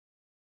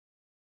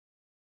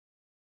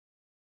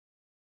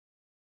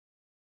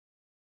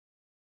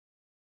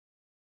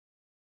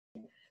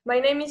My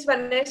name is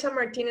Vanessa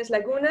Martinez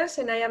Lagunas,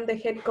 and I am the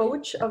head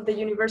coach of the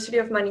University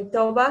of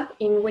Manitoba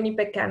in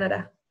Winnipeg,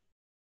 Canada.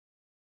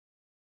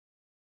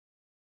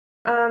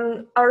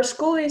 Our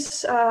school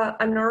is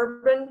an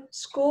urban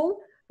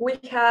school. We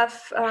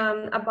have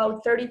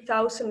about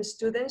 30,000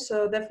 students,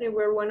 so definitely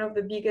we're one of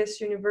the biggest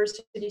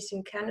universities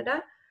in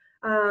Canada.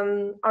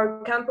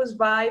 Our campus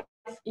vibe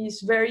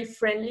is very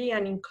friendly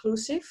and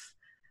inclusive.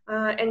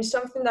 And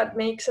something that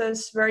makes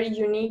us very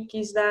unique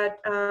is that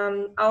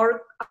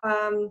our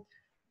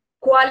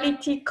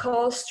quality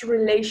cost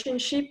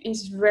relationship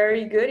is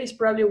very good. It's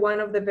probably one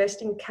of the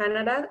best in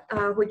Canada,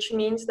 which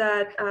means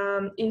that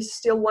it's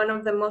still one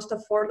of the most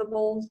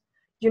affordable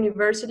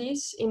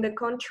universities in the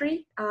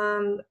country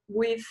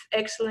with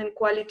excellent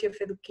quality of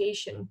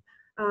education.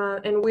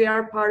 And we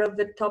are part of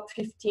the top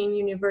 15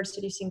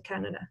 universities in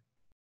Canada.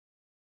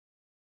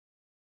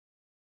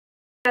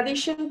 In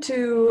addition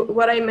to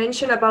what I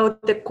mentioned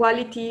about the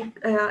quality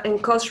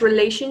and cost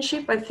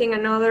relationship, I think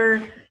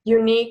another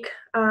unique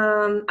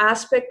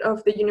aspect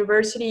of the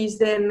university is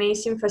the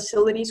amazing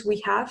facilities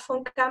we have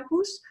on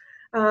campus.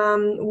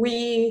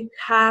 We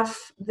have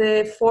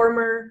the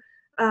former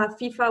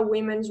FIFA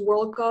Women's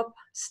World Cup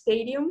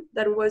stadium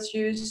that was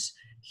used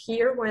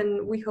here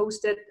when we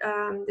hosted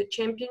the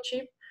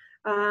championship.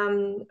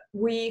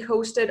 We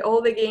hosted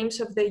all the games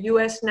of the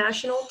US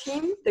national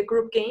team, the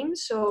group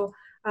games. So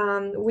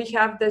we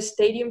have the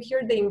stadium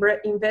here, the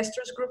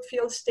Investors Group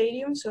Field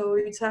Stadium. So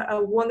it's a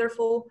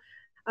wonderful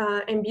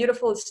and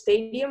beautiful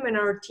stadium, and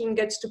our team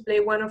gets to play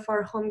one of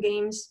our home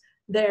games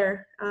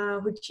there,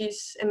 which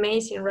is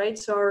amazing, right?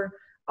 So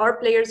our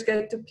players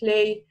get to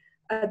play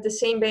at the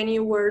same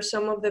venue where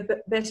some of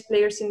the best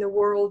players in the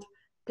world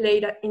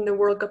played in the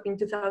World Cup in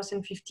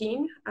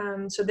 2015.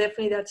 So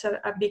definitely that's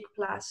a big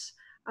plus.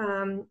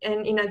 And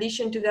in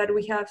addition to that,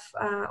 we have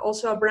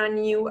also a brand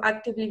new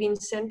active living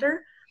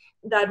center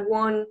that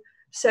won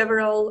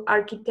several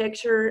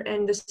architecture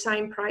and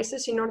design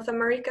prizes in North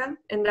America,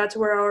 and that's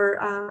where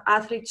our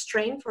athletes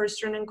train for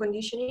strength and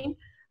conditioning.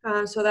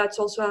 So that's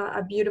also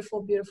a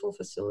beautiful, beautiful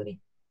facility.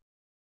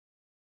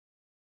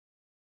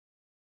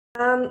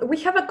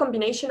 We have a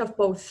combination of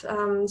both.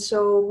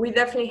 So we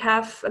definitely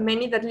have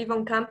many that live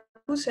on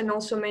campus and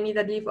also many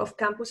that live off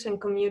campus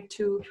and commute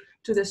to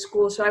the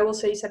school. So I will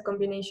say it's a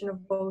combination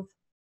of both.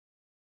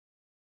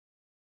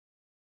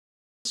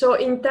 So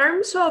in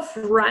terms of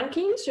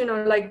rankings,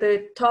 like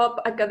the top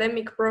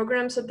academic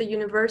programs at the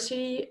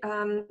university,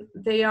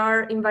 they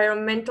are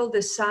environmental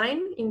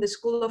design in the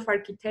School of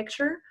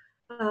Architecture,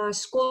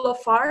 School of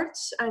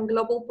Arts, and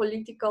Global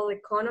Political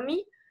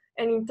Economy.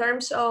 And in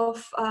terms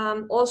of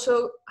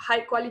also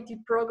high quality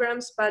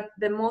programs, but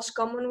the most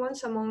common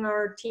ones among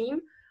our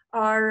team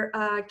are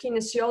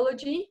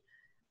kinesiology,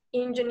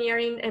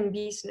 engineering, and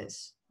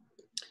business.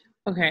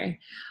 Okay.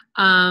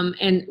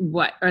 And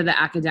what are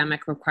the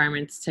academic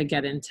requirements to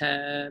get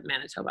into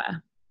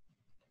Manitoba?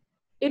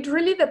 It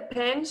really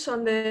depends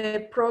on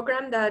the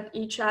program that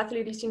each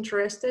athlete is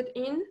interested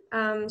in.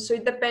 So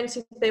it depends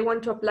if they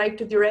want to apply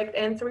to direct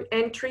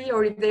entry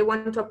or if they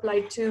want to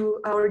apply to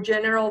our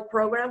general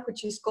program,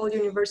 which is called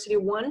University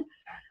 1.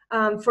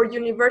 For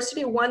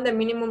University 1, the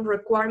minimum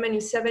requirement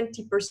is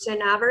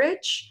 70%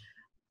 average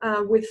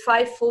with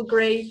 5 full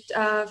grade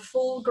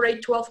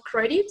 12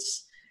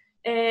 credits,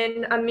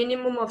 and a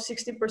minimum of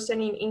 60%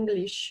 in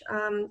English.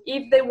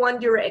 If they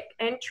want direct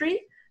entry,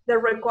 the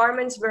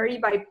requirements vary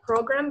by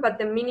program, but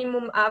the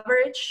minimum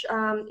average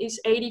is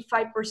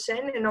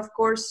 85%. And of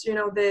course,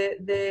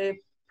 the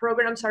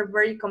programs are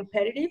very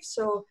competitive.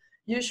 So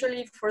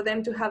usually for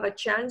them to have a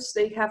chance,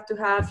 they have to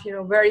have,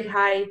 very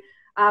high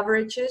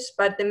averages,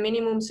 but the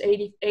minimum is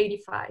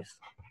 85.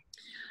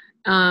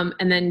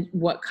 And then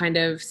what kind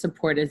of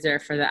support is there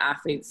for the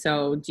athletes?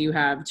 So do you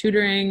have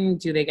tutoring?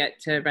 Do they get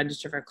to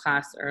register for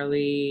class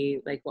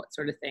early? Like what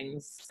sort of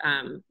things?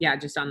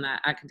 Just on the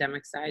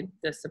academic side,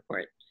 the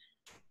support.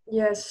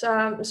 Yes,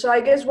 so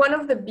I guess one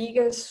of the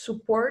biggest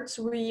supports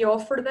we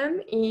offer them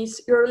is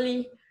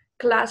early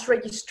class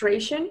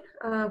registration,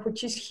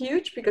 which is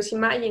huge because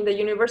imagine the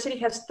university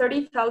has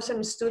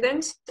 30,000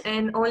 students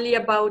and only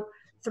about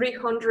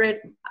 300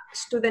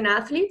 student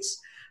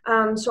athletes.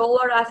 So all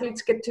our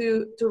athletes get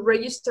to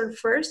register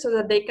first so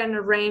that they can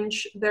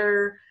arrange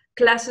their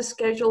classes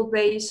schedule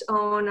based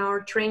on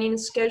our training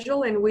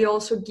schedule. And we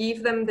also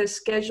give them the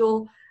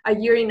schedule a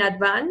year in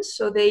advance,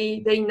 so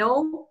they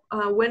know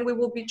when we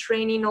will be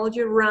training all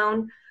year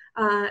round,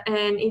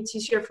 and it's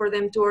easier for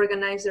them to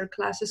organize their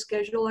classes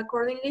schedule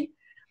accordingly.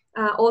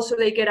 Also,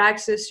 they get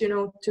access,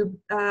 to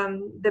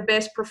the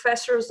best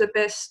professors, the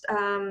best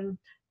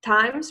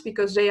times,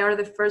 because they are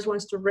the first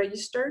ones to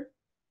register.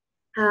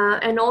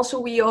 And also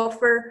we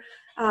offer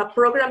a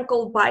program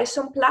called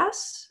Bison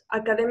Plus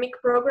academic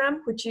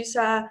program, which is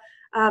a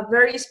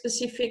very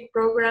specific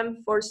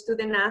program for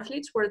student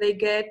athletes where they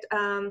get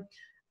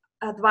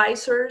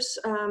advisors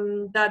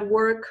that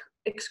work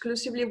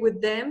exclusively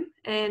with them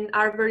and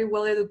are very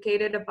well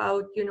educated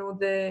about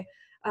the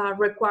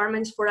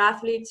requirements for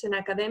athletes and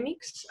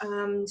academics.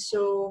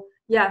 So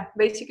yeah,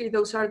 basically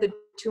those are the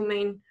two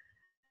main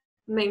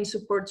main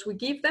supports we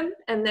give them.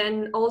 And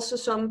then also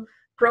some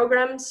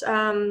programs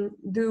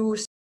do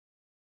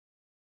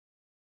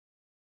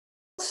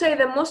say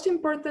the most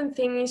important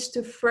thing is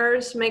to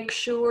first make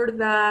sure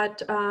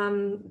that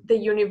the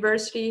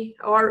university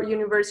or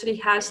university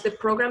has the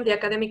program, the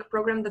academic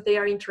program that they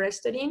are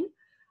interested in,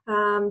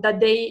 that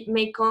they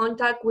make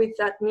contact with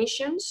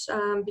admissions,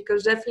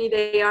 because definitely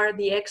they are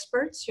the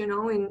experts, you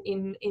know,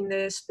 in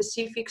the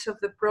specifics of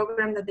the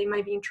program that they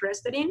might be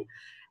interested in.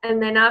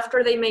 And then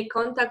after they make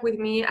contact with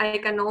me, I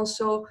can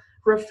also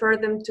refer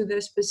them to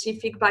the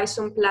specific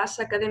Bison Plus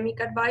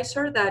academic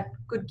advisor that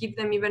could give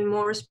them even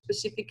more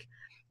specific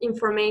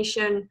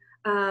information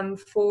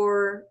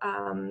for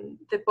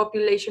the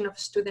population of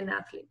student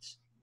athletes.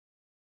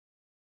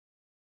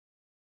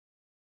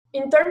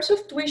 In terms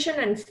of tuition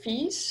and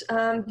fees,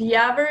 the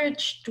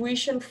average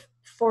tuition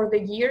for the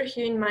year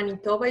here in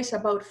Manitoba is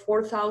about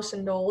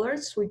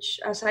 $4,000, which,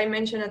 as I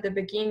mentioned at the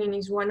beginning,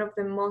 is one of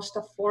the most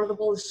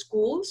affordable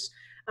schools.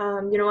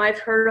 You know, I've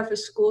heard of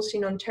schools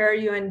in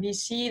Ontario and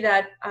BC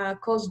that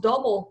cost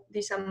double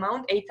this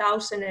amount,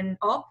 $8,000 and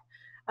up.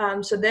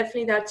 So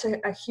definitely that's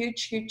a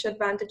huge, huge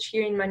advantage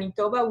here in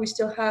Manitoba. We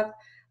still have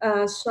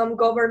some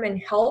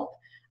government help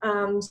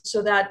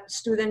so that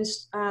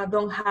students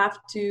don't have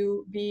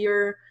to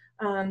bear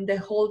the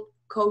whole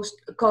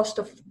cost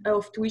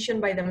of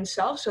tuition by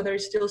themselves. So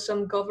there's still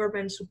some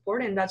government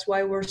support, and that's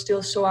why we're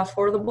still so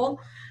affordable.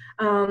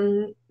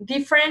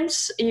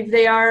 Difference if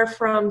they are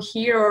from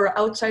here or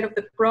outside of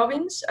the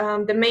province,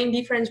 the main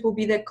difference will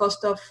be the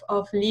cost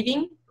of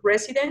living,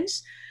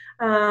 residence.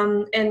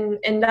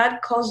 And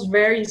that cost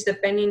varies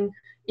depending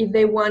if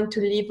they want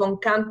to live on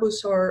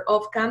campus or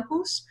off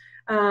campus.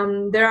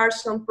 There are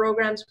some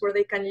programs where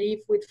they can live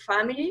with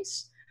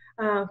families,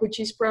 which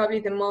is probably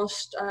the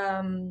most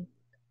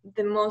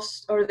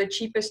or the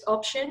cheapest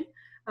option.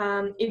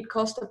 It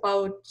costs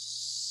about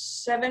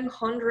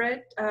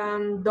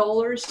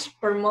 $700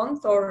 per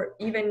month, or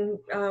even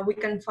we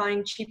can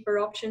find cheaper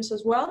options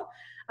as well.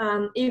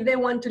 If they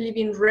want to live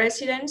in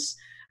residence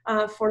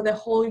for the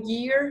whole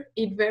year,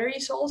 it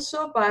varies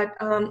also, but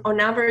on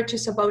average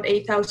it's about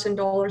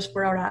 $8,000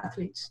 for our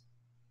athletes.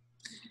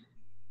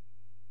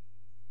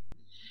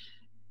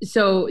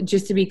 So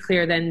just to be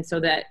clear then, so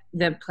that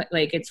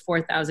it's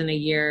 $4,000 a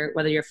year,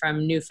 whether you're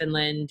from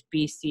Newfoundland,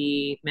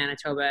 BC,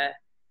 Manitoba,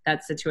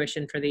 that's the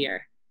tuition for the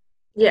year.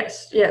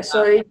 Yes.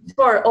 So it's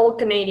for all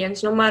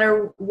Canadians, no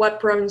matter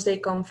what province they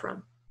come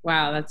from.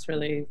 Wow, that's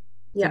really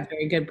a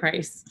very good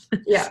price.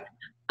 Yeah,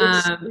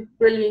 it's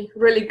really,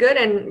 really good.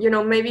 And, you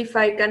know, maybe if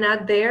I can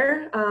add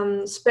there,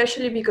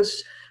 especially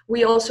because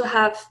we also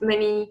have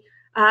many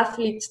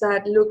athletes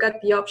that look at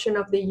the option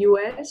of the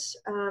US.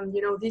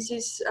 You know, this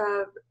is,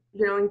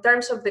 you know, in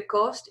terms of the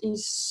cost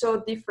is so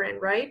different,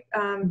 right?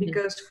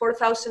 Because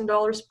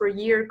 $4,000 per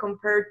year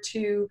compared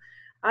to,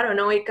 I don't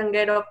know, it can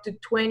get up to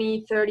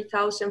 20,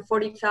 30,000,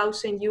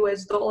 40,000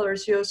 US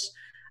dollars just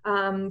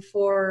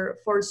for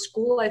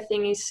school. I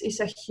think is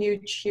a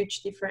huge,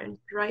 huge difference,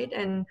 right?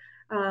 And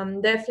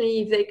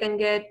definitely if they can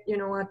get, you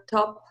know, a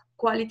top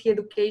quality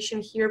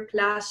education here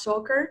plus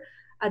soccer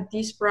at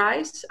this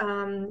price,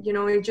 you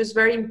know, it's just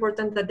very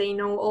important that they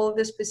know all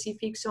the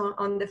specifics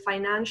on the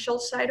financial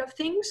side of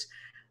things,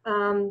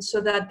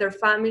 so that their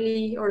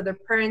family or their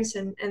parents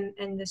and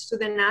the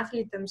student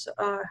athlete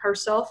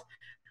herself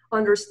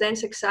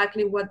understands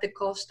exactly what the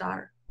costs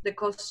are.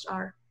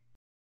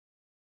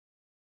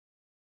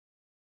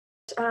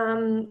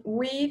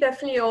 We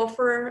definitely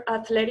offer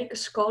athletic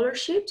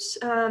scholarships,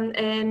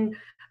 and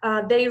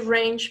they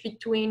range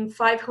between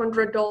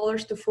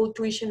 $500 to full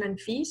tuition and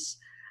fees.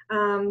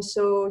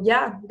 So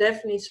yeah,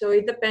 definitely. So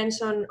it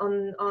depends on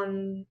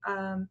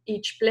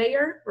each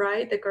player,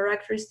 right? The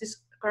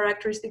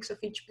characteristics of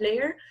each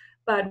player,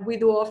 but we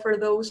do offer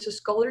those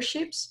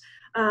scholarships.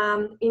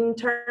 In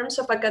terms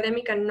of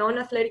academic and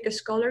non-athletic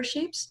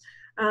scholarships,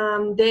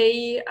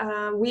 we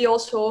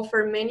also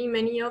offer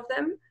many of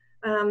them.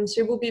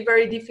 So it will be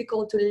very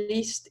difficult to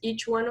list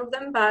each one of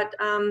them, but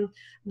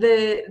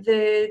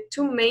the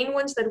two main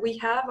ones that we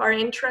have are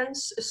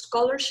entrance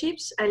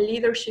scholarships and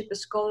leadership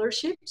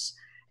scholarships.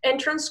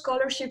 Entrance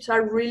scholarships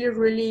are really,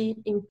 really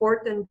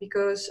important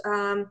because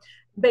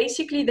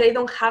basically they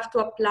don't have to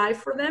apply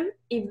for them.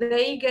 If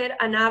they get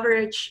an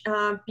average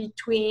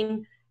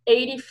between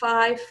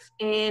 85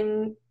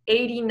 and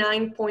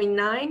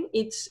 89.9,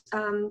 it's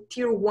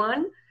tier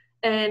 1,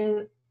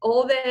 and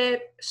all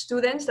the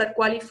students that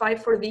qualify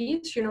for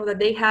these, you know, that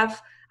they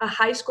have a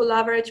high school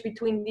average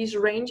between these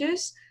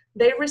ranges,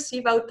 they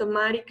receive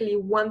automatically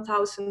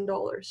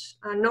 $1,000.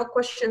 No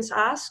questions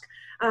asked.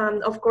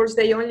 Of course,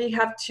 they only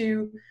have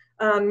to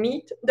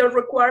meet the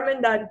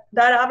requirement that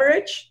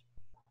average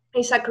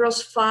is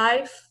across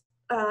 5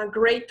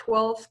 grade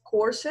 12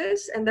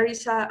 courses, and there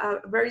is a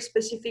very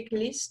specific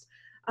list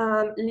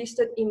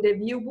listed in the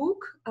view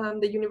book,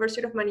 the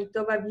University of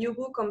Manitoba view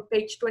book on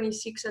page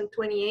 26 and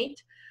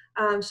 28.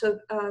 So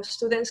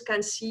students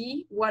can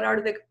see what are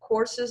the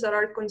courses that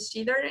are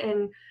considered,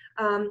 and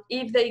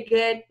if they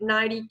get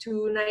 90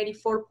 to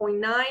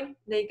 94.9,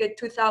 they get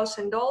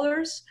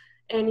 $2,000,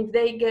 And if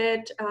they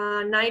get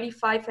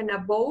 95 and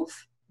above,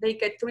 they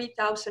get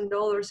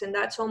 $3,000, and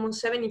that's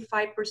almost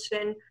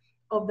 75%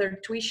 of their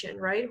tuition,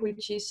 right?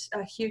 Which is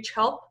a huge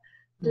help.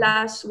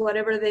 Plus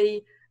whatever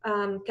they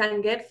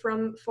can get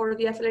for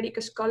the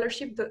athletic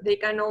scholarship, they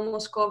can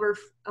almost cover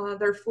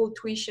their full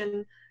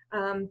tuition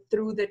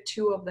through the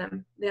two of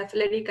them, the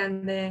athletic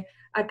and the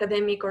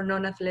academic or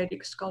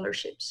non-athletic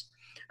scholarships.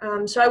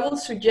 So I will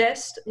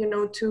suggest,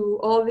 to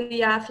all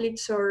the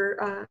athletes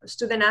or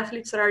student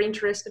athletes that are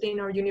interested in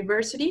our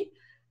university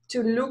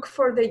to look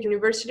for the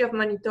University of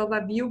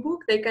Manitoba View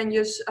Book. They can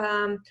just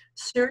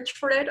search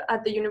for it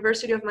at the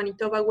University of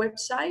Manitoba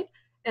website,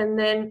 and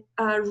then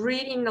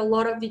reading a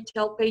lot of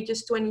detail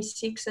pages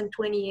 26 and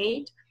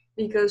 28,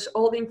 because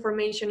all the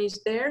information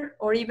is there.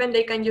 Or even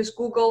they can just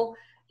Google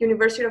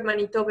University of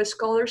Manitoba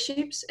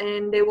scholarships,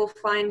 and they will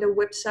find a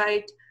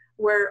website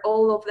where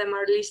all of them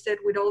are listed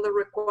with all the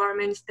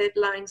requirements,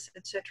 deadlines,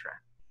 etc.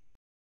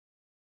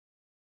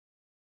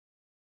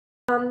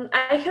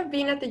 I have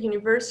been at the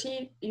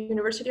University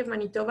of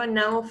Manitoba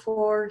now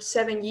for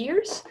 7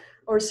 years,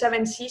 or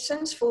 7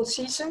 seasons, full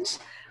seasons.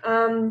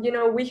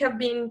 We have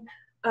been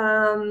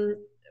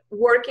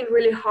working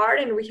really hard,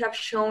 and we have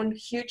shown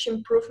huge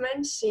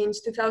improvements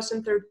since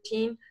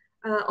 2013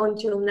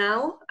 until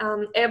now.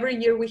 Every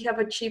year we have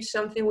achieved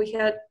something we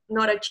had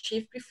not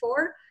achieved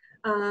before.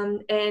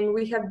 And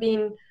we have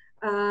been,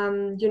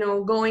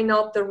 going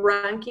up the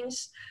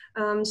rankings.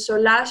 So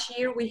last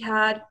year we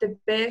had the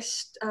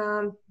best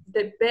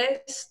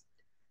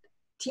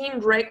team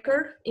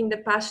record in the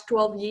past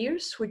 12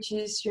 years, which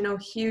is,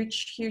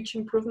 huge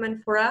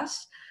improvement for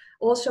us.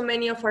 Also,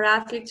 many of our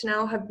athletes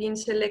now have been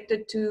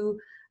selected to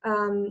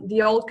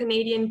the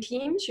All-Canadian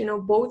teams,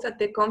 both at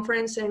the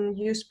conference and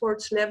U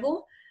Sports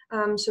level.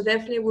 So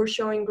definitely we're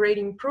showing great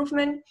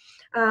improvement.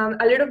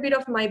 A little bit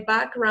of my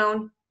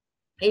background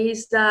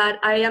is that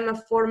I am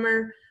a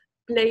former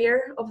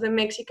player of the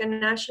Mexican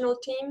national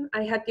team.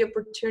 I had the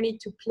opportunity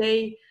to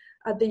play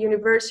at the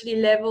university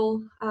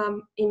level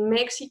in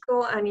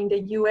Mexico and in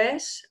the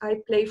US. I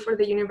played for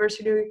the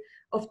University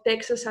of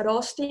Texas at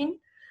Austin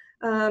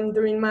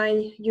during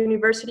my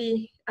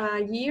university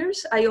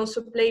years. I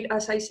also played,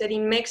 as I said,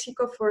 in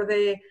Mexico for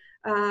the,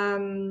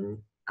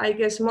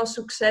 most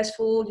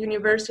successful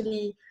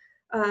university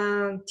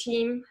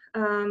team,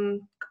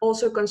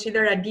 also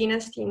considered a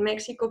dynasty in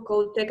Mexico,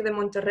 called Tec de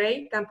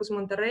Monterrey, Campus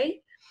Monterrey.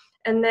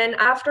 And then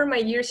after my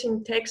years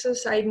in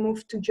Texas, I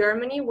moved to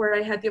Germany, where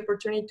I had the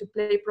opportunity to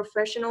play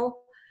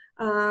professional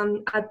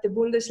at the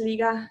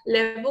Bundesliga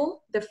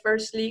level, the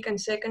first league and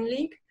second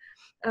league.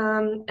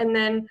 And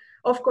then,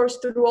 of course,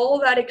 through all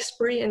that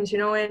experience,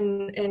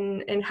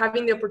 and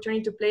having the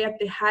opportunity to play at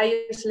the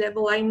highest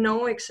level, I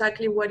know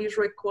exactly what is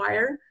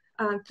required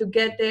to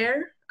get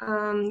there,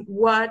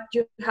 what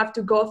you have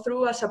to go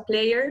through as a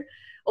player.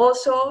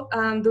 Also,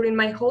 during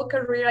my whole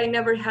career, I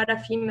never had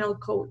a female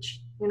coach,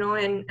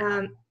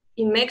 and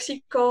in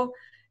Mexico,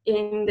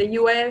 in the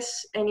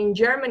US, and in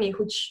Germany,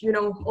 which,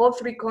 all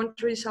 3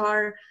 countries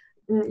are,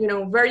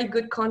 very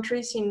good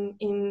countries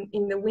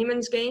in the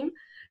women's game.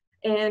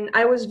 And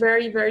I was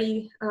very,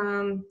 very,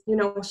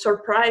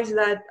 surprised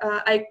that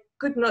I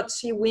could not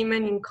see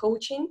women in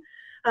coaching.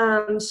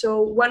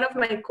 So one of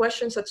my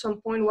questions at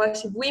some point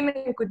was if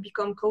women could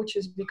become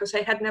coaches, because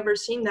I had never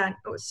seen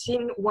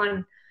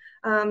one.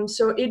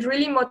 So it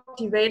really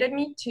motivated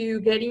me to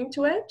get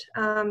into it,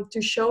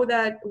 to show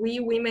that we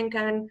women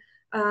can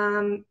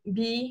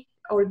be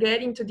or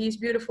get into this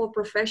beautiful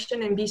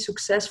profession and be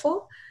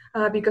successful,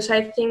 because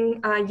I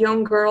think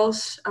young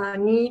girls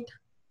need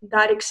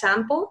that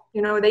example.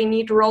 They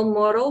need role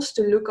models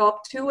to look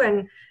up to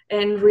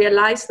and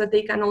realize that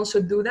they can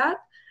also do that.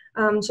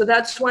 So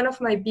that's one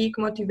of my big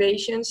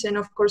motivations. And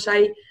of course,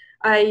 I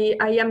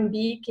am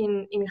big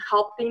in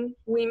helping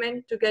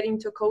women to get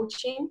into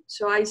coaching.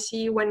 So I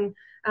see when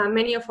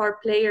many of our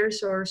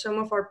players or some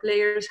of our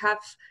players have,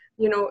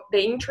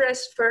 the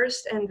interest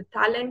first and the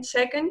talent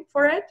second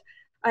for it,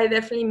 I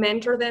definitely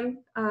mentor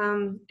them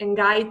and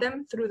guide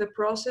them through the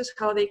process,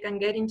 how they can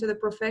get into the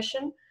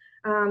profession.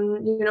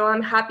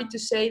 I'm happy to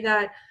say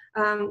that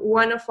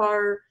one of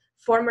our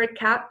former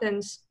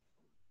captains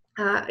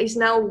is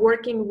now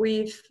working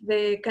with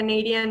the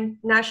Canadian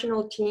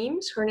national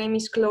teams. Her name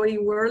is Chloe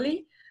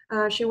Worley.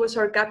 She was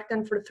our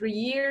captain for 3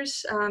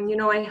 years.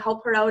 I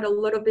helped her out a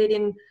little bit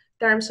in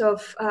terms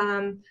of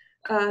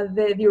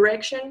the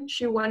direction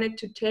she wanted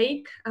to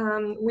take.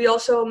 We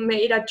also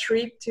made a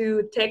trip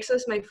to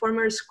Texas, my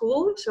former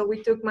school. So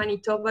we took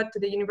Manitoba to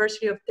the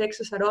University of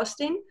Texas at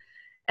Austin.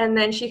 And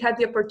then she had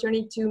the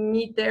opportunity to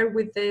meet there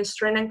with the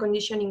strength and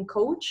conditioning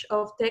coach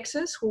of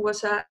Texas, who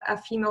was a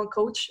female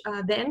coach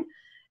then.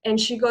 And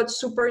she got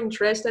super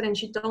interested, and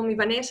she told me,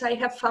 Vanessa, I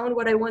have found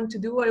what I want to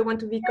do. I want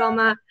to become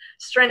a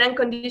strength and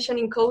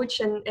conditioning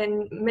coach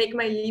and make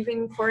my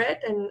living for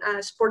it, and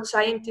a sports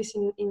scientist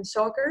in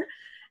soccer.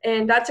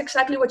 And that's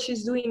exactly what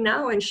she's doing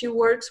now. And she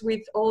works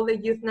with all the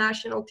youth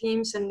national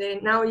teams and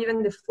now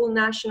even the full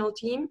national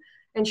team.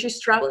 and she's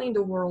traveling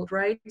the world,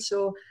 right?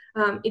 So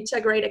it's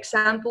a great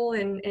example,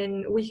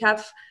 and we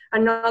have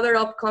another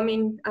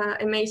upcoming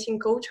amazing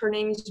coach. Her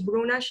name is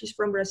Bruna. She's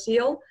from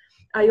Brazil.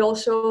 I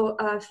also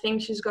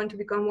think she's going to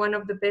become one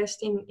of the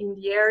best in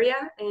the area,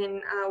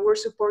 and we're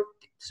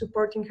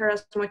supporting her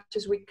as much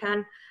as we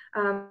can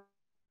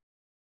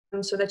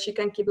so that she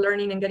can keep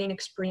learning and getting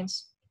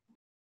experience.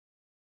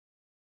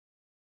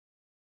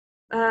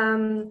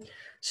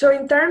 So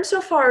in terms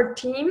of our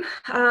team,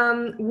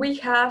 we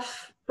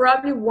have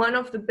probably one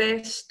of the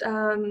best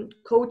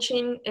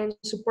coaching and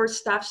support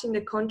staffs in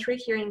the country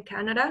here in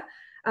Canada.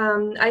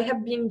 I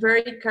have been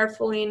very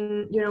careful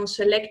in,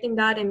 selecting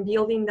that and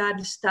building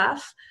that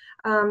staff.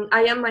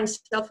 I am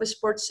myself a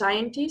sports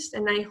scientist,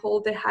 and I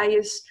hold the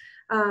highest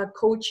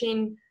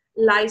coaching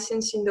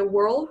license in the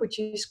world, which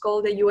is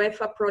called the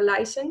UEFA Pro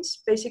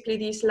license. Basically,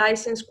 this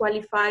license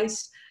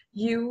qualifies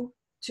you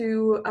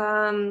to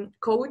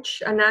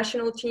coach a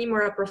national team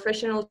or a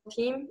professional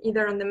team,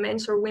 either on the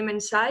men's or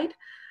women's side.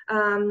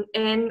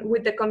 And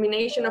with the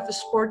combination of a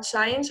sports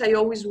science, I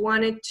always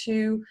wanted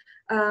to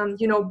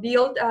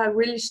build a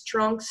really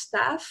strong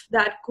staff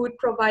that could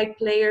provide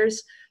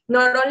players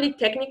not only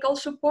technical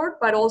support,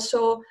 but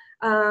also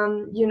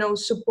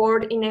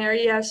support in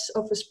areas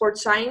of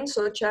sports science,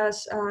 such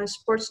as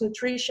sports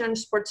nutrition,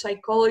 sports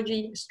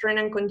psychology, strength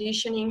and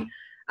conditioning.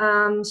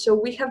 So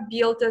we have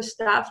built a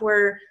staff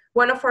where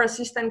one of our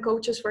assistant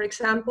coaches, for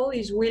example,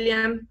 is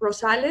William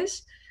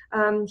Rosales.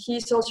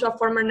 He's also a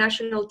former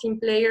national team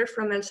player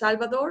from El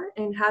Salvador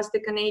and has the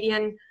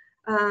Canadian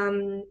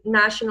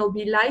national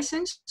B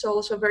license. So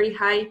also a very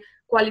high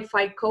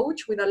qualified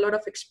coach with a lot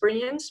of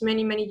experience,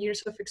 many, many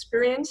years of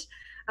experience.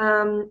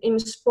 In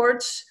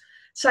sports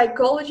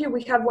psychology,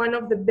 we have one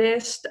of the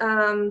best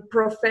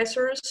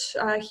professors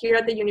here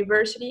at the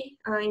university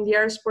in the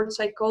area of sports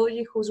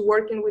psychology who's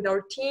working with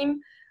our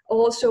team.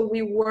 Also,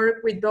 we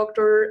work with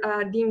Dr.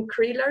 Dean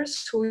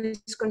Krillers, who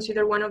is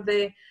considered one of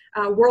the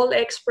world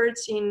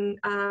experts in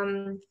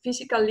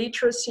physical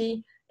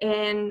literacy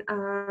and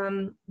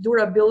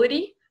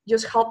durability,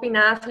 just helping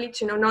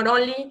athletes, not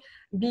only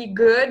be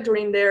good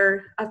during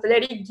their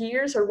athletic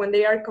years or when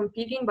they are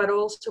competing, but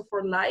also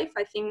for life.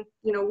 I think,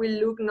 we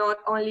look not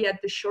only at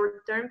the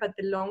short term, but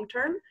the long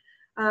term.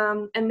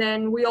 And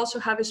then we also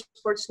have a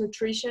sports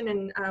nutrition,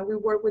 and we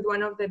work with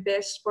one of the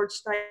best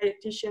sports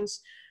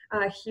dietitians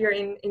here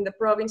in the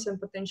province and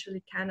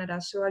potentially Canada.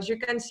 So as you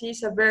can see,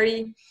 it's a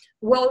very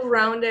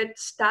well-rounded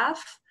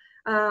staff.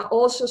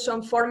 Also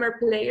some former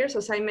players,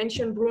 as I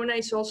mentioned, Bruna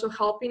is also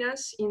helping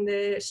us in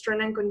the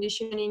strength and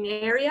conditioning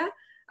area.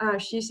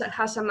 She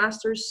has a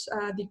master's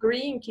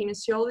degree in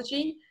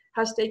kinesiology,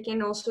 has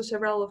taken also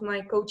several of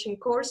my coaching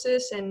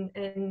courses, and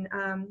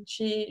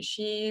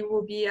she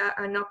will be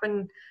an up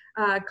and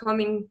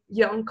coming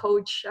young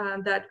coach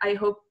that I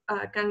hope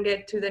can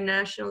get to the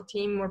national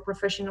team or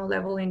professional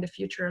level in the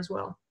future as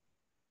well.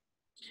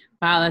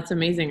 Wow, that's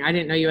amazing. I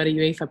didn't know you had a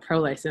UEFA Pro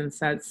license.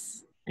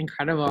 That's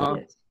incredible.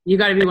 Yes. You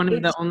got to be one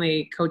of the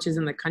only coaches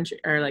in the country,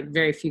 or like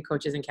very few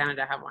coaches in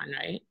Canada have one,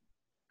 right?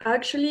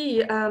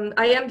 Actually,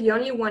 I am the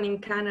only one in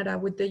Canada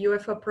with the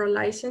UEFA Pro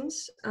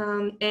license.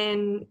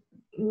 And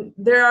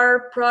there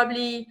are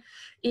probably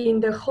in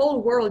the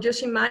whole world,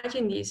 just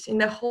imagine this, in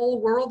the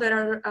whole world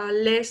there are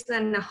less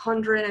than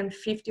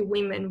 150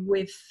 women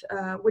with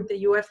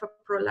the UEFA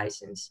Pro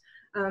license.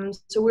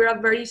 So we're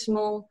a very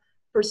small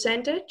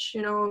percentage,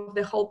 of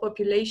the whole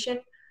population.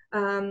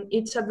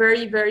 It's a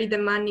very, very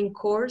demanding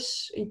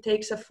course. It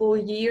takes a full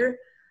year.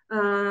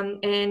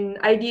 And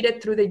I did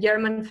it through the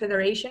German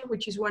Federation,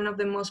 which is one of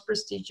the most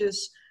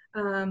prestigious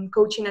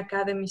coaching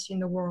academies in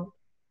the world.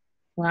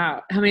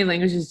 Wow. How many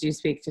languages do you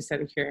speak, just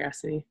out of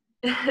curiosity?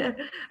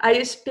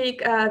 I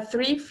speak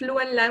 3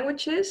 fluent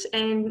languages,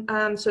 and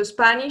so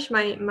Spanish,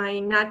 my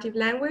native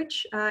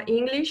language,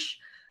 English,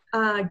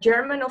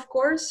 German, of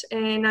course,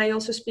 and I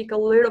also speak a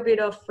little bit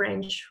of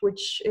French,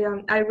 which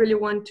I really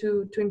want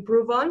to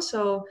improve on.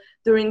 So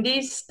during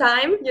this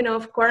time,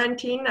 of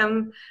quarantine,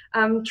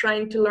 I'm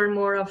trying to learn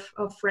more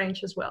of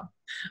French as well.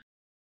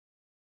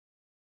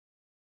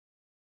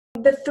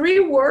 The 3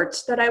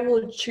 words that I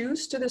will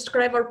choose to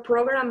describe our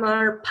program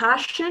are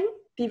passion,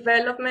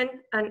 development,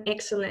 and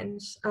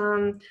excellence.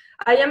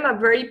 I am a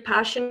very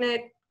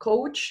passionate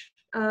coach.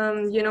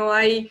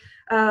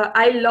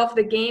 I love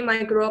the game.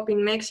 I grew up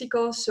in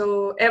Mexico,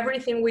 so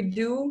everything we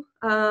do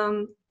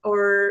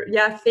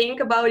think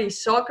about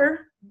is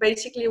soccer.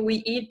 Basically, we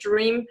eat,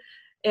 dream,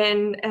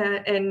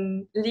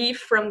 and live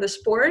from the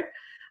sport.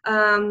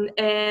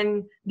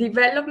 And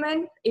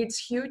development, it's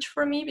huge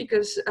for me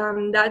because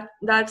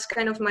that's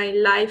kind of my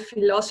life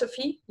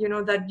philosophy,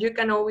 that you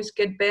can always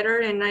get better,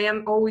 and I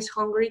am always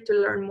hungry to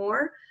learn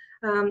more.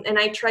 And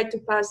I try to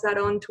pass that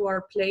on to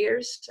our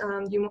players.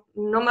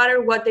 No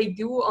matter what they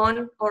do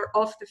on or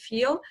off the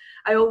field,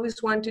 I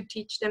always want to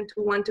teach them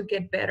to want to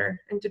get better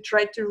and to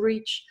try to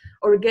reach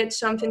or get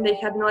something they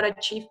had not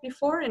achieved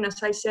before. And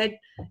as I said,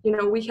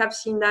 we have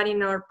seen that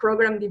in our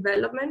program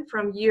development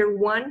from year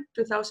 1,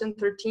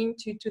 2013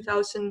 to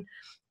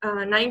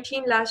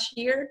 19 last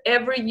year.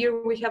 Every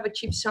year we have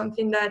achieved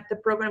something that the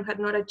program had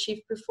not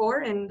achieved before,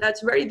 and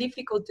that's very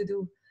difficult to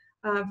do.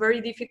 Very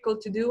difficult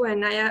to do,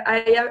 and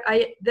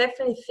I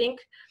definitely think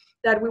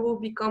that we will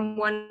become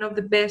one of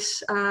the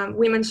best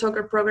women's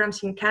soccer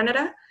programs in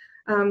Canada.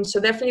 So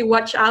definitely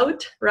watch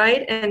out,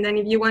 right? And then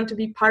if you want to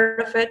be part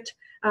of it,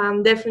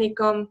 definitely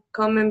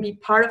come and be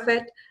part of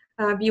it.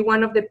 Be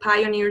one of the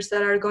pioneers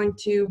that are going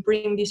to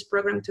bring this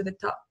program to the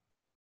top.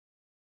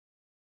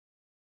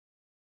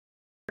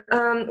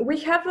 We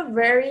have a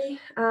very,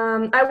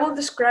 I will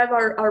describe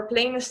our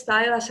playing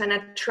style as an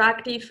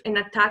attractive and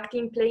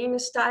attacking playing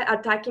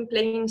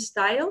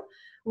style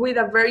with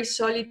a very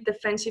solid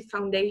defensive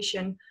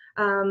foundation.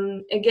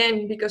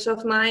 Again, because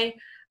of my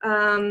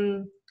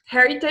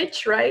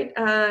heritage, right?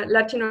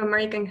 Latin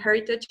American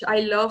heritage,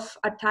 I love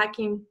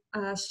attacking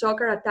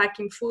soccer,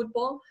 attacking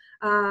football,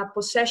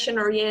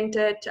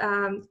 possession-oriented,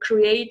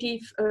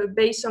 creative,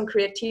 based on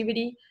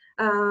creativity.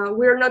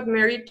 We're not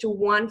married to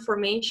one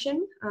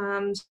formation,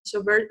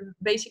 so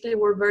basically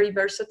we're very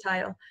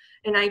versatile,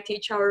 and I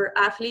teach our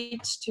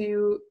athletes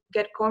to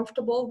get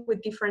comfortable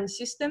with different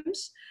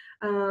systems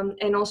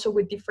and also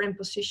with different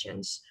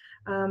positions.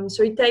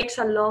 So it takes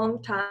a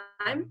long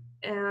time,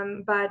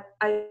 but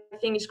I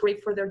think it's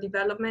great for their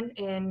development,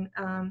 and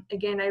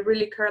again, I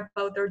really care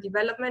about their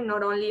development,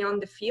 not only on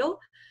the field,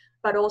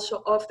 but also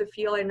off the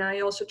field, and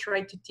I also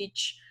try to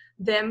teach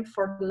them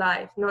for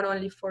life, not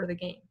only for the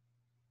game.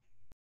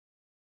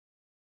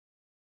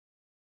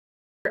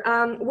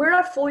 We're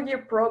a full year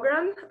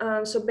program,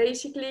 so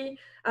basically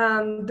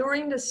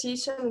during the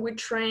season we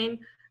train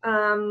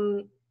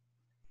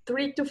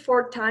 3 to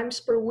 4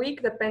 times per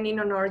week depending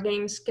on our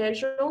game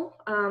schedule,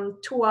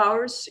 2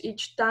 hours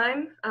each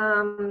time,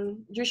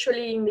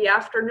 usually in the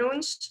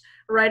afternoons,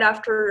 right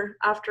after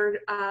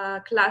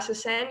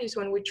classes end is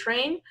when we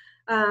train,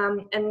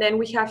 and then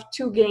we have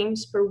 2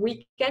 games per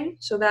weekend,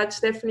 so that's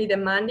definitely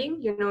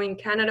demanding. You know, in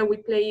Canada we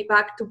play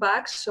back to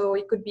back, so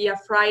it could be a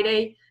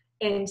Friday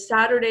and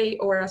Saturday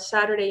or a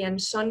Saturday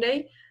and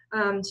Sunday.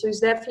 So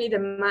it's definitely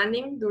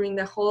demanding during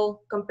the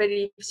whole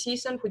competitive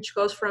season, which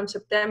goes from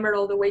September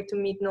all the way to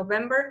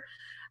mid-November,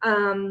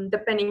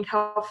 depending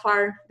how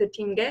far the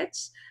team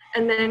gets.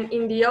 And then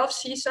in the off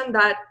season,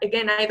 that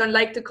again, I don't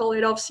like to call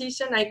it off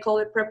season, I call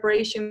it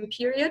preparation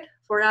period.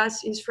 For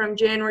us, is from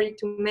January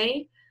to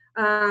May.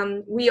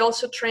 We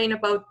also train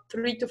about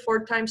 3 to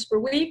 4 times per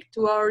week,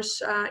 2 hours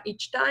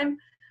each time.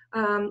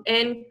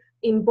 And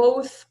in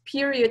both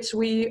periods,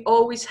 we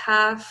always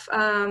have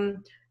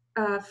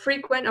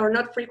frequent, or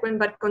not frequent,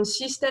 but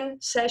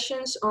consistent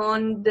sessions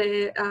on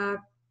the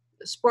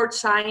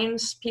sports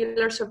science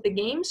pillars of the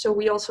game. So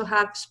we also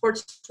have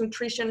sports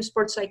nutrition,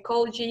 sports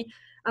psychology,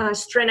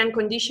 strength and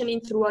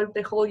conditioning throughout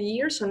the whole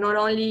year. So not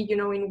only, you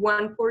know, in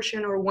one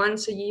portion or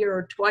once a year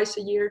or twice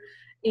a year,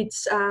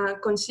 it's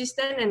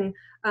consistent,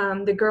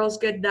 and the girls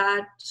get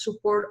that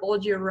support all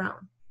year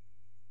round.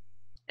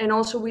 And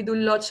also we do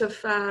lots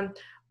of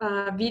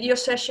video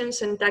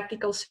sessions and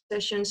tactical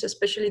sessions,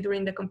 especially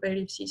during the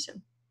competitive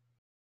season.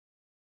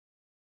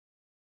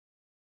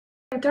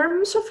 In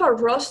terms of our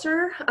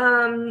roster,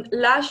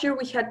 last year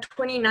we had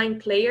 29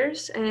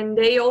 players, and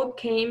they all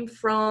came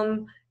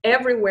from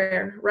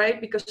everywhere,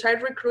 right? Because I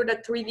recruit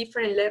at 3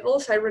 different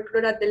levels. I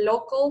recruit at the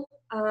local,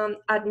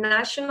 at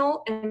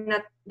national, and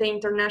at the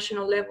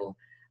international level.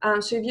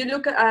 So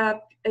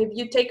if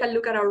you take a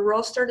look at our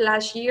roster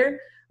last year,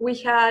 we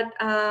had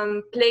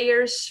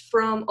players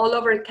from all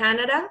over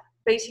Canada,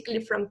 basically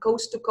from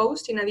coast to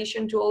coast, in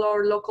addition to all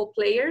our local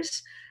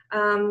players.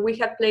 We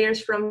had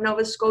players from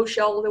Nova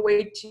Scotia all the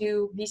way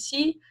to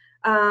BC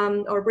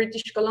or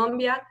British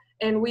Columbia.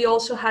 And we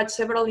also had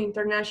several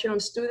international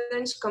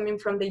students coming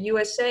from the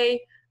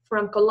USA,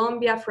 from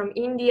Colombia, from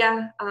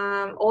India.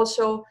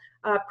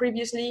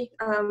 Previously,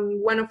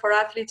 one of our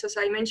athletes, as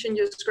I mentioned,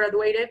 just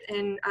graduated,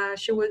 and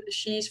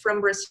she's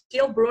from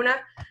Brazil, Bruna.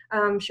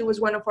 She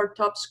was one of our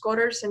top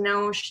scorers, and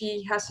now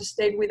she has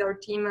stayed with our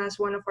team as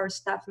one of our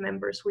staff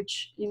members,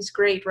 which is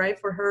great, right,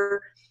 for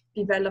her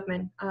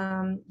development.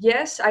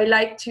 Yes, I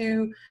like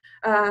to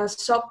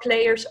sub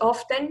players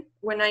often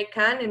when I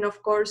can, and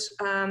of course,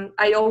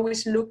 I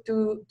always look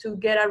to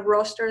get a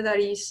roster that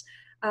is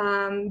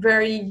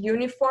very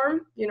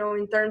uniform, you know,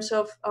 in terms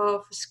of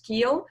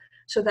skill,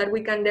 so that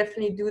we can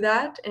definitely do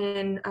that.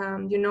 And,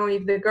 you know,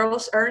 if the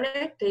girls earn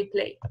it, they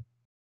play.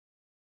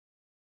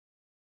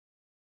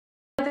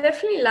 I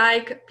definitely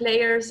like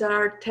players that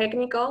are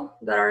technical,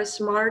 that are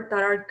smart,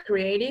 that are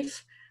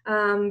creative.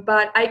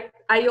 But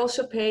I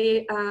also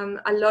pay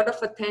a lot of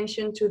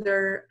attention to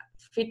their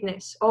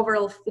fitness,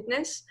 overall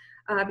fitness,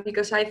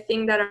 because I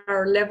think that at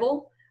our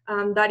level,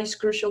 that is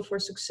crucial for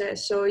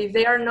success. So if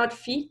they are not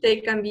fit, they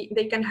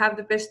can have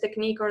the best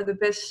technique or the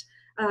best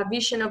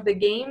vision of the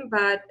game,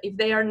 but if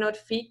they are not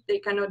fit, they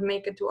cannot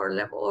make it to our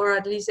level, or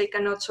at least they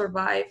cannot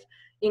survive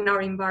in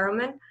our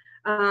environment.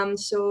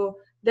 So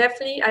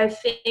definitely, I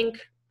think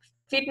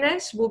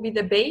fitness will be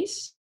the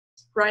base,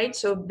 right?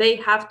 So they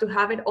have to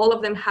have it. All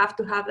of them have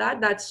to have that.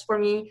 That's, for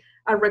me,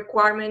 a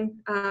requirement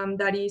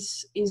that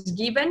is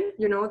given,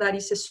 you know, that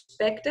is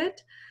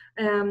expected.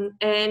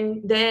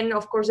 And then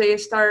of course they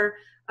start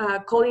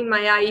calling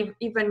my eye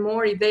even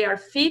more if they are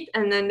fit,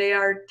 and then they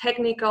are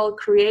technical,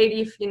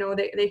 creative,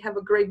 they have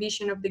a great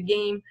vision of the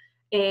game,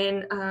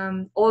 and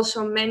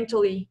also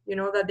mentally,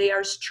 that they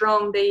are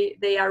strong,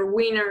 they are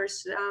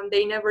winners,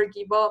 they never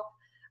give up,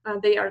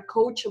 they are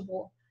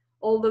coachable.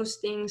 All those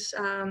things,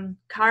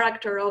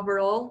 character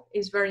overall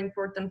is very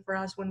important for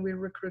us when we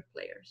recruit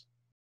players.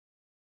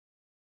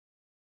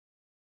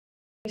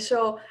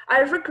 So I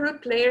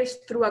recruit players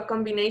through a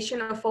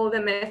combination of all the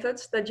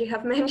methods that you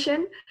have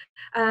mentioned,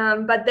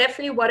 but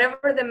definitely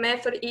whatever the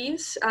method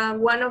is,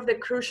 one of the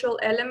crucial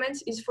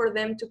elements is for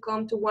them to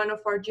come to one of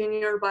our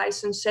junior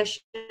bison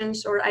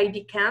sessions or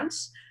ID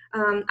camps.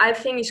 I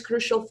think is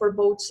crucial for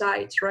both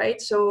sides,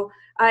 right? So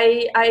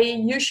I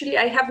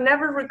have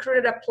never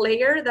recruited a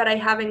player that I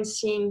haven't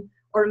seen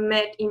or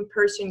met in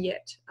person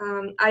yet.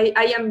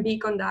 I am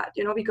big on that,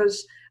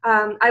 because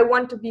I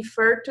want to be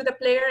fair to the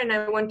player, and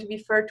I want to be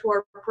fair to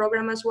our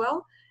program as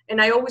well. And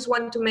I always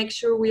want to make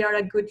sure we are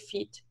a good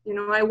fit.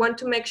 I want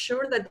to make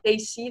sure that they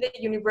see the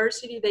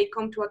university, they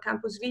come to a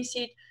campus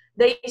visit,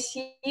 they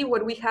see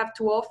what we have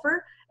to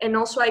offer, and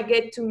also I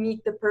get to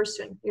meet the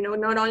person,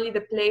 not only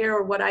the player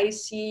or what I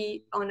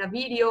see on a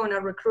video, on a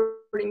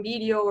recruiting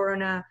video, or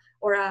on a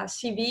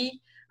CV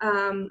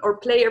or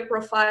player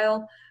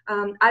profile.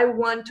 I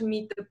want to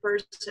meet the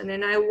person,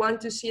 and I want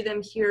to see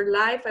them here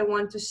live. I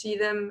want to see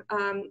them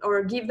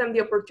or give them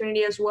the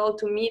opportunity as well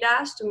to meet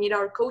us, to meet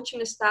our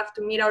coaching staff,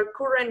 to meet our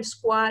current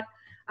squad,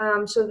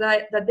 so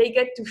that they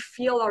get to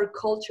feel our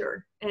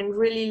culture and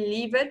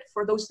really live it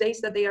for those days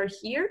that they are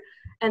here.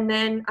 And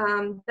then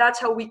that's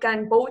how we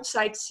can both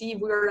sides see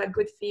we're a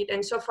good fit.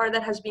 And so far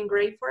that has been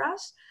great for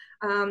us.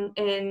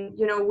 And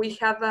we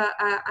have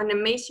an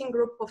amazing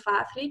group of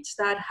athletes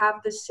that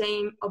have the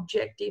same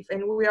objective,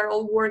 and we are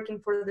all working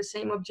for the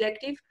same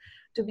objective,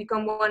 to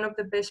become one of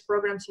the best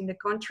programs in the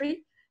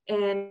country.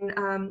 And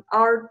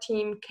our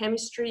team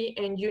chemistry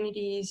and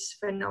unity is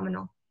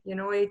phenomenal.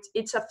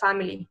 It's a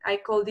family. I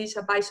call this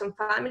a Bison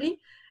family,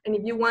 and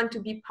if you want to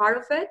be part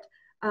of it,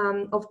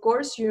 of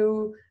course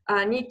you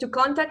need to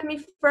contact me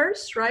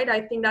first, right?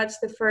 I think that's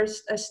the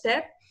first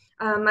step.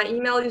 My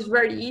email is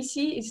very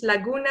easy. It's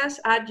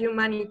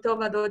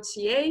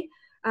lagunas@umanitoba.ca.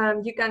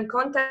 You can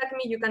contact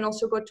me. You can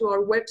also go to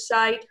our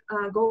website,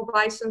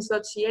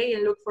 gobisons.ca,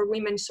 and look for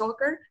women's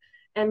soccer.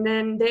 And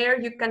then there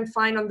you can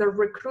find on the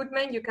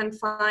recruitment, you can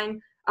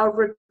find our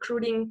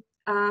recruiting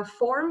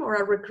form, or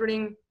a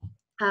recruiting,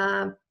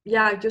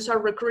 just our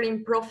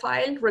recruiting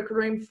profile,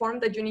 recruiting form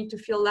that you need to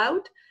fill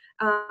out.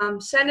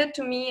 Send it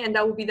to me, and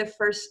that will be the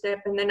first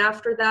step. And then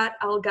after that,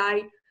 I'll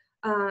guide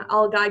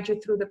you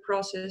through the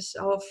process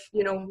of,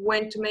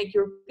 when to make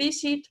your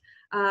visit,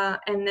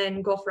 and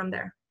then go from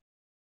there.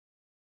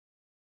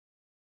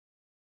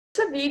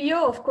 It's a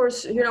video, of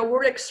course,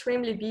 we're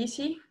extremely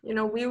busy.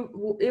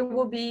 It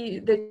will be,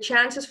 the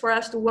chances for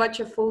us to watch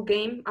a full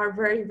game are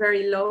very,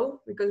 very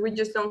low, because we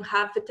just don't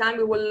have the time.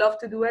 We would love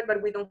to do it, but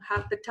we don't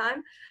have the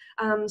time.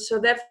 So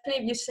definitely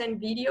if you send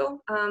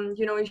video,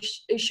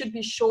 it should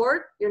be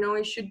short,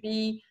 it should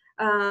be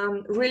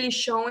really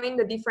showing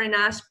the different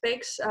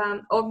aspects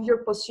of your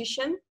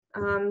position.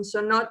 So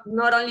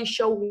not only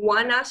show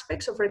one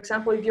aspect. So for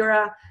example, if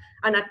you're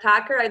an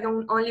attacker, I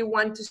don't only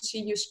want to see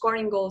you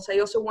scoring goals. I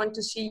also want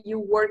to see you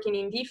working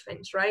in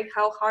defense, right?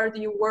 How hard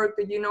do you work?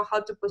 Do you know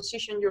how to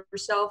position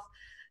yourself?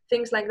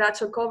 Things like that.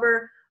 So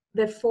cover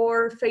the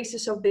 4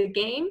 phases of the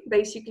game,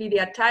 basically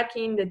the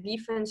attacking, the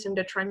defense, and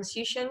the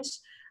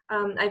transitions.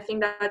 I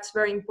think that's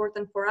very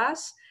important for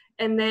us.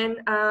 And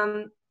then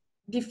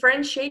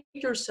differentiate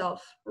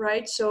yourself,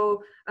 right?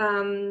 So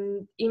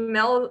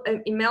email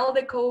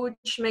the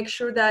coach, make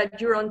sure that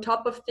you're on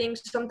top of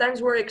things.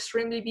 Sometimes we're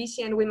extremely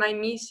busy and we might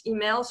miss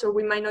emails, or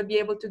we might not be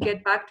able to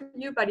get back to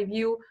you. But if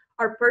you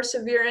are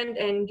perseverant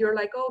and you're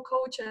like, oh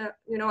coach,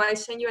 I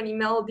sent you an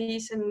email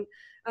this, and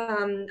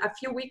a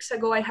few weeks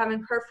ago I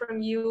haven't heard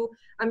from you,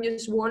 I'm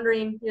just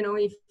wondering,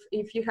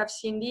 if you have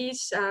seen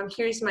this,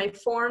 here is my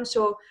form.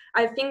 So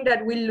I think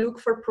that we look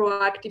for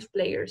proactive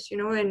players,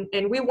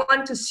 and we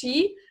want to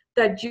see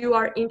that you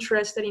are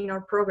interested in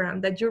our program,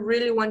 that you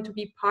really want to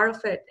be part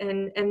of it,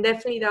 and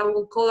definitely that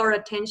will call our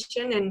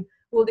attention and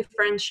will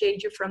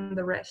differentiate you from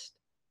the rest.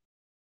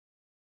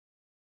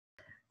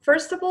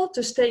 First of all,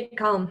 to stay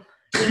calm.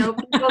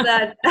 People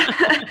that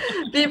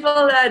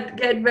people that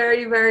get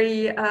very,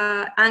 very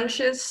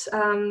anxious,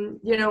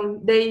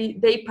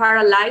 they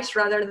paralyze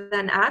rather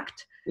than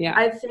act. Yeah.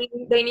 I think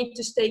they need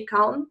to stay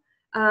calm.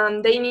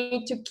 They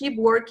need to keep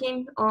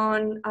working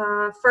on,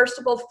 first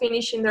of all,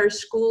 finishing their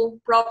school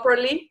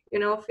properly,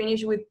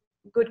 finish with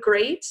good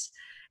grades.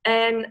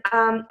 And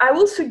I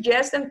will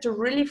suggest them to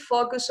really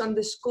focus on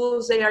the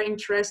schools they are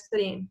interested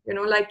in.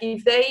 Like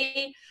if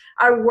they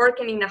are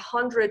working in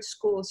 100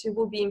 schools, it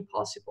will be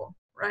impossible,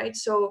 right?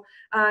 So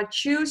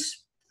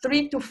choose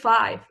 3 to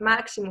 5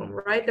 maximum,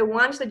 right? The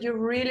ones that you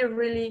really,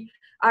 really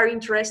are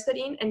interested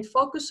in, and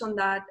focus on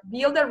that.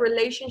 Build a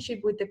relationship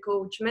with the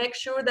coach. Make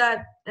sure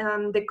that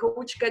the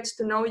coach gets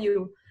to know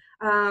you.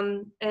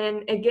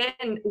 And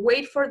again,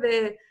 wait for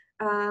the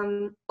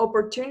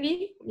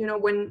opportunity,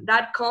 when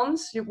that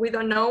comes, we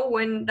don't know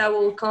when that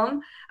will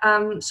come,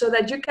 so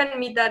that you can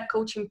meet that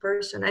coaching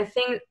person. I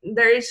think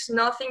there is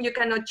nothing you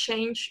cannot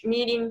change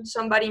meeting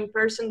somebody in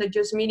person than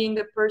just meeting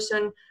the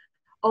person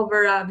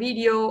over a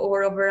video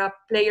or over a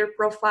player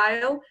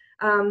profile.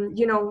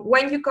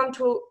 When you come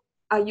to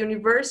a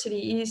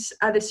university is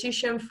a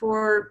decision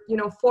for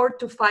 4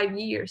 to 5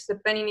 years,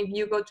 depending if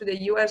you go to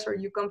the US or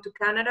you come to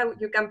Canada.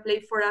 You can play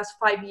for us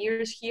 5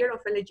 years here of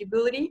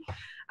eligibility.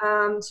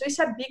 So it's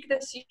a big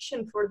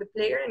decision for the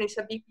player, and it's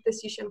a big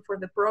decision for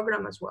the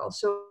program as well.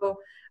 So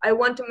I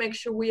want to make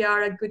sure we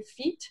are a good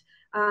fit.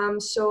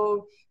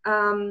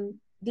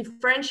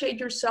 Differentiate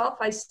yourself.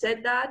 I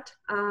said that.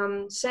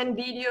 Send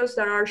videos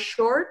that are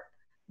short,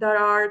 that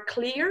are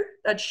clear,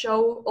 that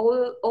show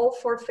all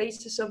 4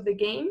 phases of the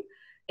game.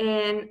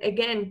 And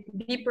again,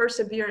 be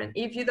perseverant.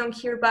 If you don't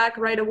hear back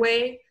right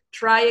away,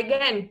 try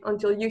again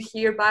until you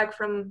hear back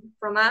from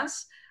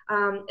us.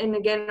 And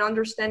again,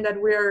 understand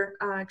that we're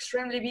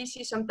extremely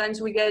busy.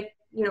 Sometimes we get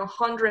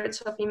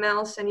hundreds of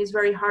emails, and it's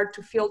very hard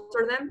to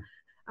filter them.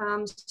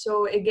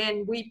 So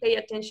again, we pay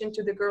attention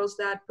to the girls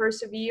that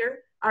persevere,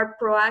 are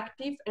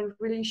proactive, and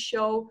really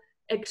show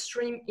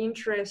extreme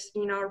interest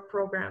in our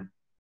program.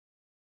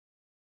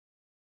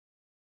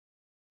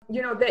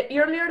 The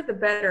earlier the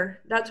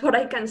better. That's what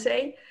I can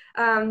say.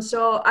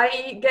 So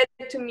I get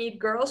to meet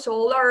girls. So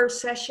all our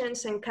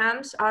sessions and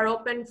camps are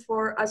open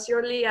for as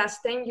early as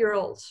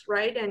 10-year-olds,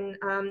 right? And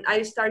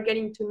I start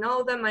getting to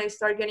know them. I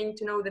start getting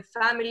to know the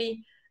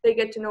family. They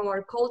get to know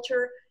our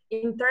culture.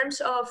 In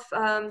terms of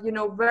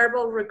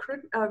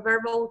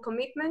verbal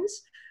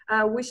commitments,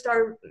 we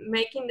start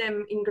making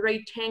them in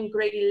grade 10,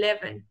 grade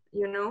 11.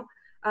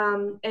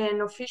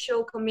 And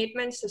official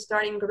commitments to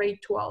start in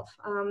grade 12.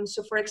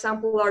 So for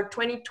example, our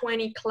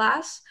 2020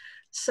 class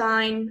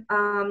signed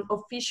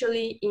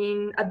officially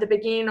at the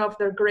beginning of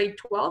their grade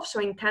 12. So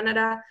in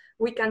Canada,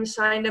 we can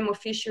sign them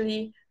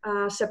officially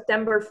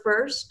September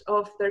 1st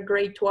of their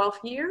grade 12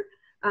 year.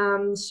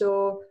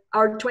 So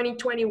our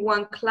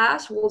 2021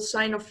 class will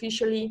sign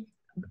officially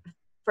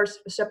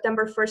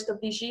September 1st of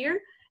this year.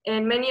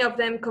 And many of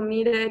them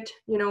committed,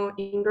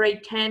 in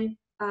grade 10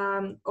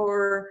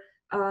 or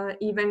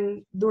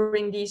even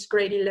during this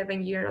grade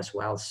 11 year as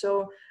well.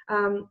 So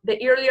the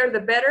earlier the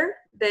better.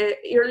 The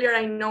earlier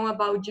I know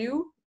about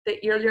you, the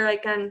earlier I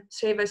can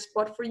save a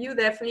spot for you.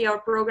 Definitely our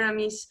program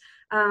is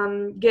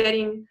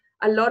getting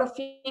a lot of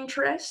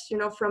interest,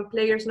 from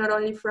players not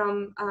only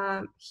from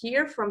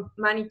here, from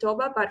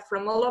Manitoba, but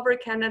from all over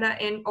Canada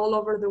and all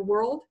over the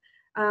world.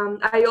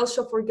 I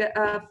also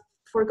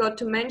forgot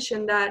to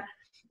mention that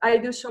I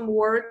do some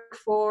work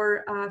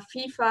for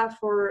FIFA,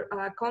 for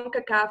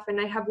CONCACAF, and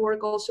I have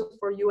work also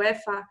for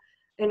UEFA,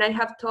 and I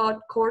have taught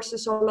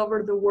courses all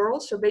over the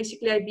world. So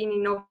basically, I've been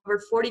in over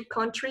 40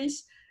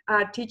 countries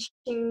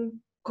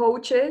teaching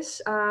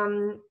coaches,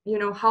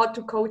 how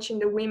to coach in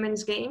the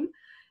women's game.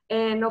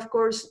 And of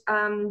course,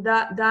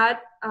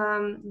 that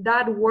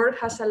work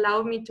has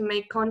allowed me to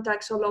make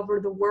contacts all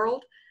over the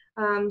world.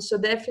 So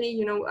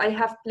definitely, I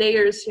have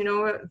players,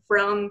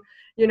 from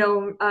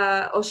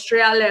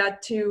Australia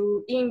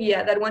to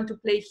India that want to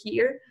play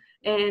here.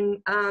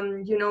 And,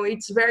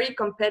 it's very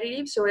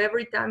competitive. So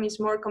every time is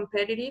more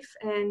competitive.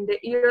 And the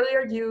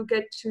earlier you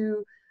get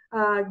to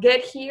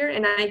get here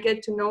and I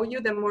get to know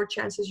you, the more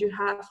chances you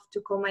have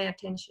to call my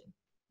attention.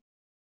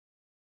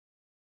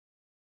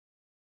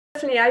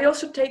 Definitely, I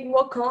also take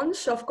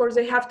walk-ons. Of course,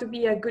 they have to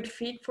be a good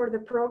fit for the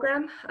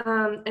program,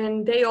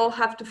 and they all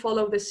have to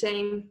follow the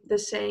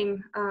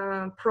same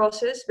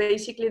process.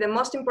 Basically, the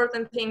most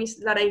important thing is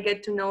that I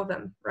get to know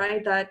them,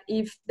 right? That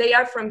if they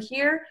are from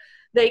here,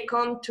 they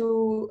come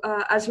to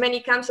as many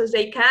camps as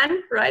they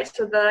can, right?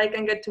 So that I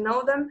can get to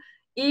know them.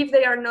 If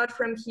they are not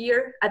from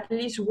here, at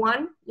least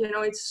one.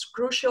 It's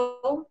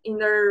crucial in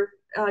their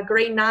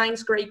grade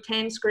 9s, grade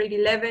 10s, grade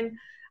 11.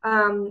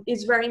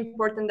 It's very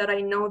important that I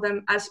know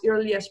them as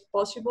early as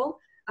possible,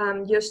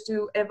 just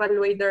to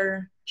evaluate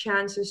their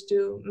chances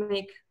to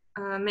make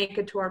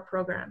it to our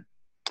program.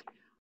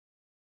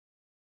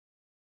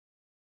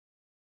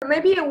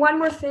 Maybe one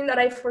more thing that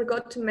I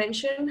forgot to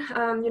mention,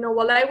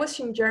 while I was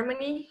in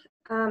Germany,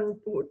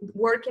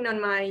 working on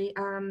my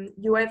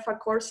UEFA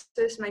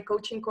courses, my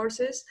coaching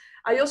courses,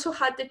 I also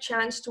had the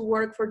chance to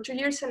work for 2.5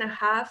 years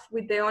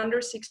with the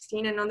under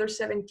 16 and under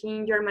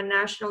 17 German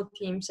national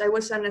teams. I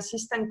was an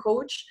assistant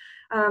coach.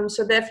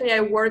 So definitely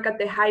I work at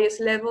the highest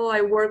level.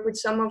 I work with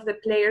some of the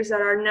players that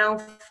are now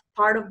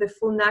part of the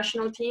full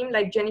national team,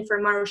 like Jennifer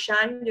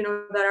Marochan,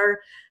 that are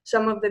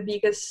some of the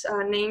biggest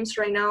names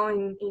right now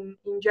in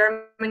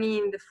Germany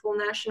in the full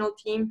national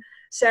team,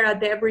 Sarah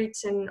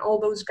Debritz and all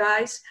those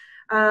guys.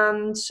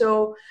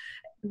 So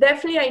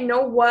definitely I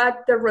know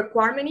what the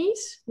requirement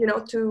is,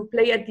 to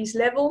play at this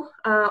level.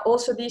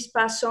 Also this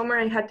past summer,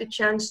 I had the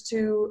chance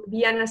to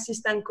be an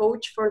assistant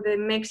coach for the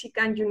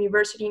Mexican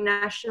University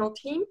national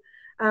team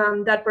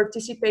that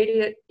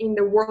participated in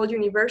the World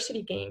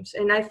University Games.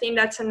 And I think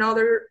that's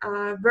another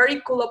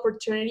very cool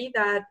opportunity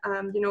that,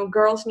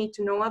 girls need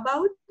to know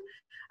about.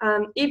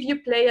 If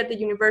you play at the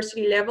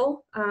university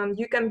level,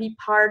 you can be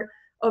part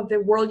of the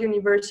World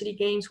University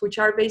Games, which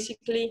are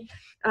basically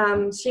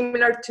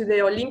similar to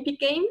the Olympic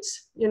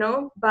Games, you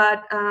know,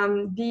 but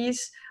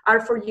these are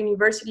for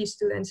university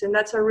students, and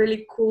that's a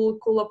really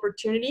cool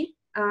opportunity.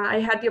 I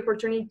had the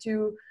opportunity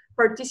to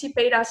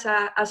participate as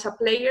a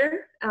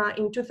player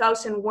in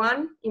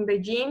 2001 in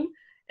Beijing,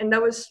 and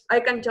that was, I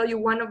can tell you,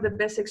 one of the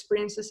best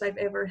experiences I've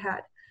ever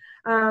had.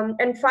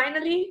 And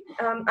finally,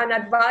 an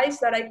advice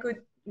that I could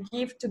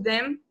give to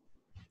them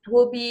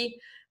will be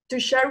to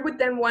share with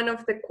them one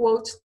of the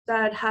quotes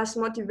that has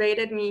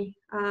motivated me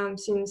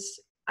since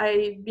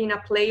I've been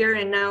a player,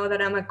 and now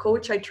that I'm a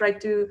coach, I try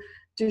to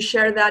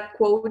share that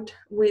quote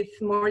with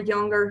more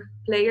younger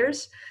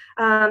players.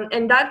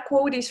 And that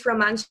quote is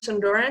from Anson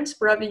Dorrance.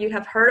 Probably you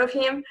have heard of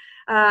him,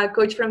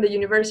 coach from the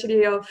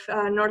University of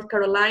North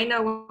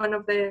Carolina, one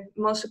of the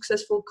most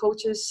successful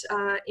coaches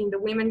in the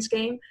women's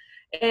game.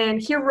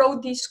 And he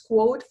wrote this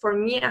quote for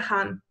Mia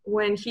Hamm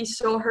when he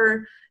saw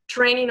her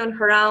training on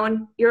her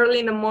own early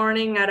in the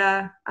morning at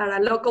a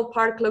local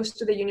park close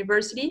to the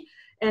university.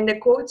 And the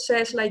quote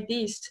says like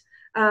this: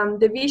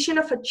 the vision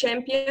of a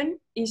champion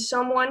is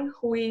someone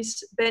who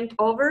is bent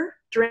over,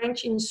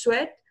 drenched in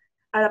sweat,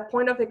 at a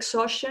point of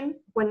exhaustion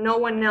when no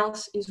one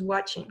else is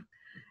watching.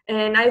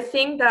 And I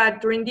think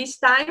that during these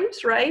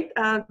times, right,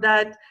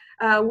 that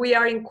we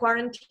are in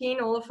quarantine,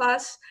 all of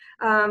us,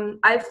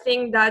 I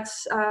think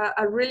that's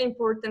a really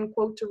important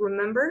quote to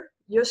remember.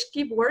 Just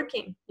keep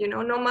working, you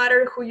know, no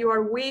matter who you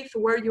are with,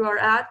 where you are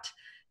at,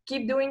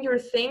 keep doing your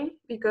thing,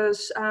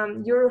 because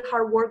your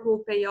hard work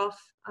will pay off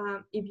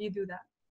if you do that.